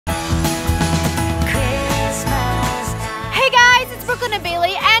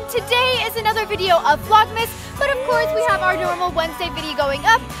today is another video of Vlogmas, but of course we have our normal Wednesday video going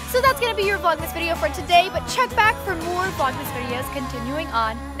up, so that's gonna be your Vlogmas video for today, but check back for more Vlogmas videos continuing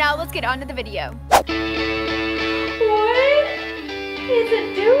on. Now let's get on to the video. What is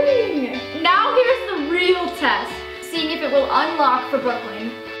it doing? Now here's the real test, seeing if it will unlock for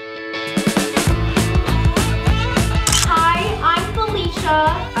Brooklyn. Hi, I'm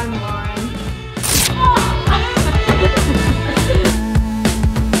Felicia. I'm Lauren.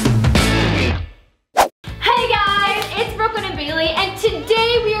 Hey guys, it's Brooklyn and Bailey, and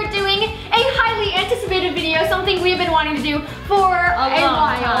today we are doing a highly anticipated video, something we've been wanting to do for a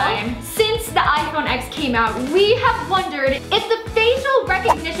long time. Since the iPhone X came out, we have wondered if the facial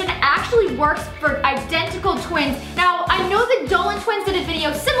recognition actually works for identical twins. Now, I know the Dolan twins did a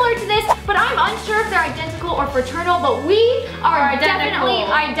video similar to this, but I'm unsure if they're identical or fraternal, but we are definitely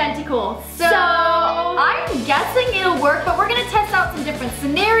identical. So I'm guessing it'll work, but we're gonna test out some different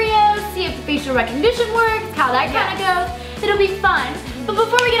scenarios, see if the facial recognition works, how that kind of goes. It'll be fun. But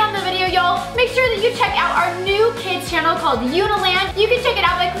before we get on the video, y'all, make sure that you check out our new kids channel called Uniland. You can check it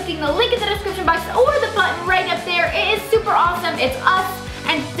out by clicking the link in the description box or the button right up there. It is super awesome. It's us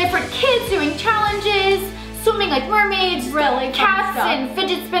and different kids doing challenges, swimming like mermaids, really cats and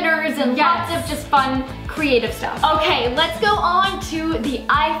fidget spinners, and lots of just fun, creative stuff. Okay, let's go on to the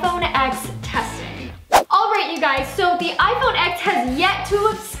iPhone X testing. Alright you guys, so the iPhone X has yet to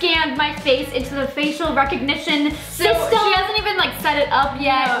have scanned my face into the facial recognition system. She hasn't even like set it up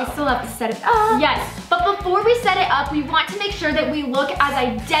yet. No. We still have to set it up. Yes, but before we set it up, we want to make sure that we look as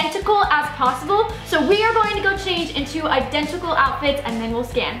identical as possible. So we are going to go change into identical outfits and then we'll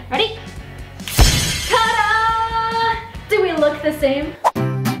scan. Ready? Ta-da! Do we look the same?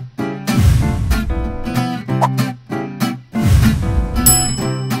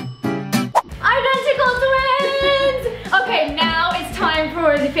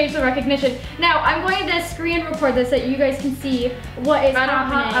 The facial recognition. Now, I'm going to screen record this so that you guys can see what is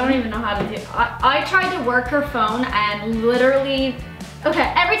happening. I don't even know how to do it. I tried to work her phone and literally,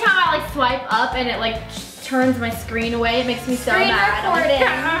 okay, every time I like swipe up and it like turns my screen away, it makes me so mad.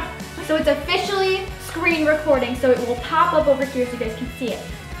 Recording. So it's officially screen recording, so it will pop up over here so you guys can see it.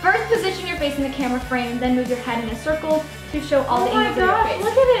 First, position your face in the camera frame, then move your head in a circle to show all the angles of your face.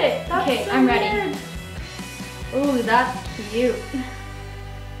 Look at it. That's okay, so I'm ready. Ooh, that's cute.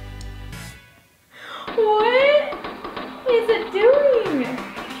 What is it doing?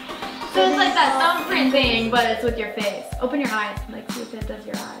 So it's like that thumbprint thing, but it's with your face. Open your eyes, like see if it does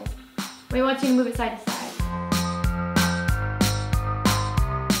your eyes. We want you to move it side to side.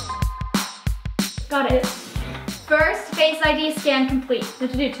 Got it. First, Face ID scan complete.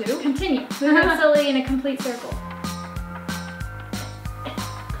 Did you do two? Continue. Move slowly in a complete circle.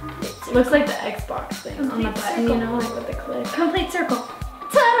 Looks like the Xbox thing on the button, you know, like with the click. Complete circle.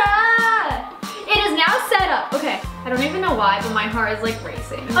 Ta-da! It is now set up. Okay, I don't even know why, but my heart is like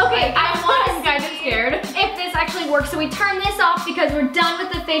racing. Okay, I want to see. I'm scared if this actually works. So we turn this off because we're done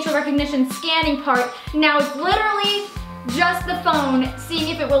with the facial recognition scanning part. Now it's literally just the phone, seeing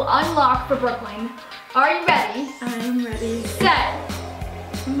if it will unlock for Brooklyn. Are you ready? I'm ready. Set.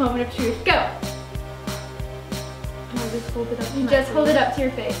 Moment of truth. Go. Just hold it up. Just hold it up to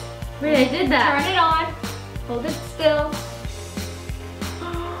your face. Wait, I did that. Turn it on. Hold it still.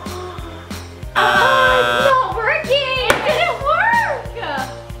 Oh, it's not working! It didn't work!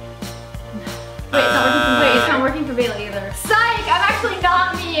 Wait, it's not working for Bailey. It's not working for Bailey either. Psych! I'm actually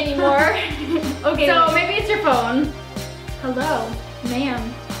not me anymore. Okay, so maybe it's your phone. Hello,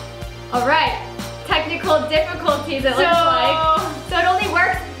 ma'am. Alright. Technical difficulties, it looks like. So it only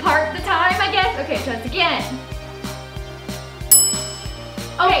works part of the time, I guess? Okay, try this again.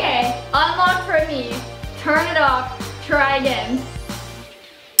 Okay, unlock for me. Turn it off. Try again.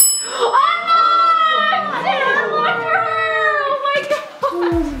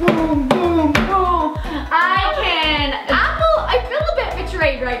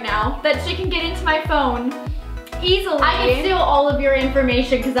 Right now that she can get into my phone easily. I can steal all of your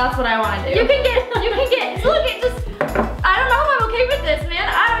information because that's what I want to do. You can get, look at just, I don't know if I'm okay with this, man.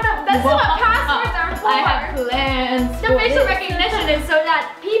 I don't know. That's what passwords are for. I have plans. The facial recognition is so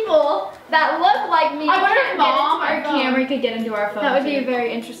that people that look like me, I wonder if Mom or Cameron could get into our phone. That would be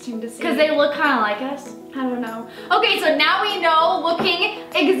very interesting to see. Because they look kind of like us. I don't know. Okay, so now we know, looking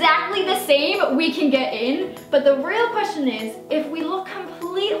exactly the same, we can get in. But the real question is, if we look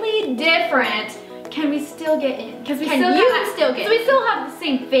completely different, can we still get in? Because we still get in. So we still have the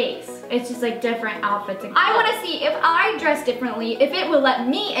same face. It's just like different outfits. And I want to see if I dress differently, if it will let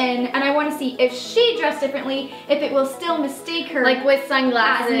me in, and I want to see if she dressed differently, if it will still mistake her. Like with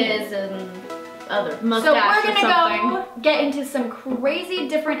sunglasses and other So mustache we're gonna go get into some crazy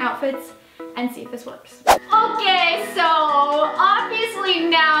different outfits and see if this works. Okay, so obviously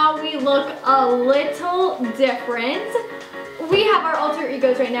now we look a little different. We have our alter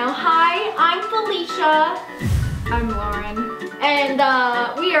egos right now. Hi, I'm Felicia. I'm Lauren. And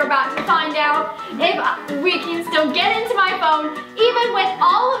we are about to find out if we can still get into my phone even with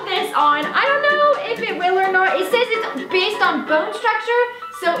all of this on. I don't know if it will or not. It says it's based on bone structure.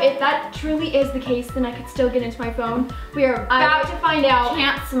 So if that truly is the case, then I could still get into my phone. We are about to find out. I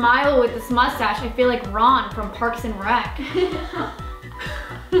can't smile with this mustache. I feel like Ron from Parks and Rec.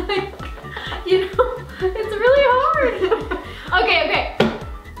 You know, it's really hard. Okay.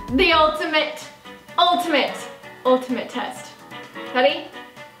 The ultimate test. Ready,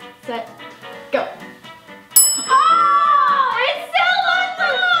 set, go. Oh, it still looks.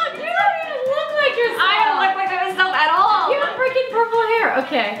 You don't even look like yourself. I don't look like myself at all. You have freaking purple hair.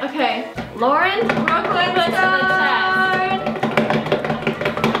 Okay. Lauren, Brooklyn, Put to the test.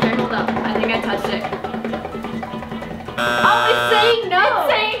 Okay, hold up. I think I touched it. Oh, it's saying no. It's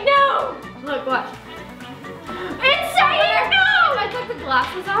saying no. Look, watch. It's saying no. If I took the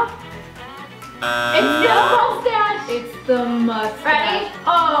glasses off. It's the mustache. It's the mustache. Ready?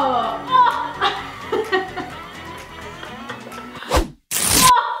 Oh.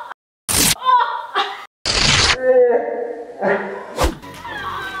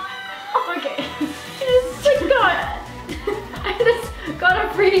 Okay. I just got a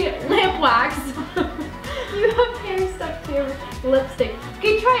free lip wax. You have hair stuck to your lipstick.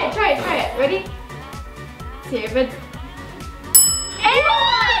 Okay, try it. Ready? See if it's.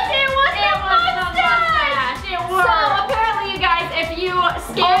 It was the mustache. It worked. So apparently, you guys, if you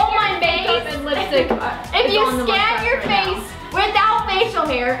scan your face, and lipstick, if you scan your face without facial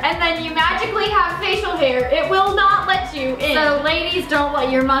hair and then you magically have facial hair, it will not let you in. So ladies, don't let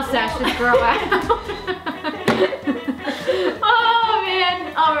your mustaches grow out. Oh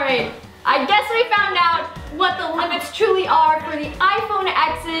man, all right. I guess we found out what the limits truly are for the iPhone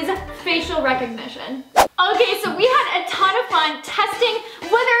X's facial recognition. Okay, so we had a ton of fun testing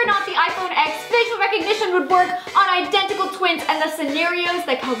whether or not the iPhone X facial recognition would work on identical twins and the scenarios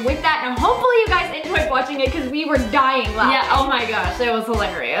that come with that. And hopefully you guys enjoyed watching it because we were dying laughing. Yeah, oh my gosh, it was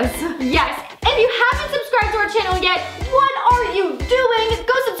hilarious. Yes, if you haven't subscribed to our channel yet, what are you doing?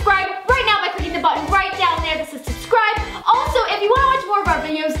 Go subscribe right now by clicking the button right down there that says subscribe. Also, if you want to watch more of our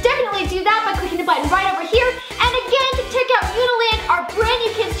videos, definitely do that by clicking the button right over here. And again, to check out Uniland, our brand new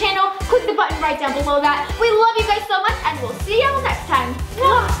kids channel, click the button right down below that. We love you guys so much, and we'll see y'all next time.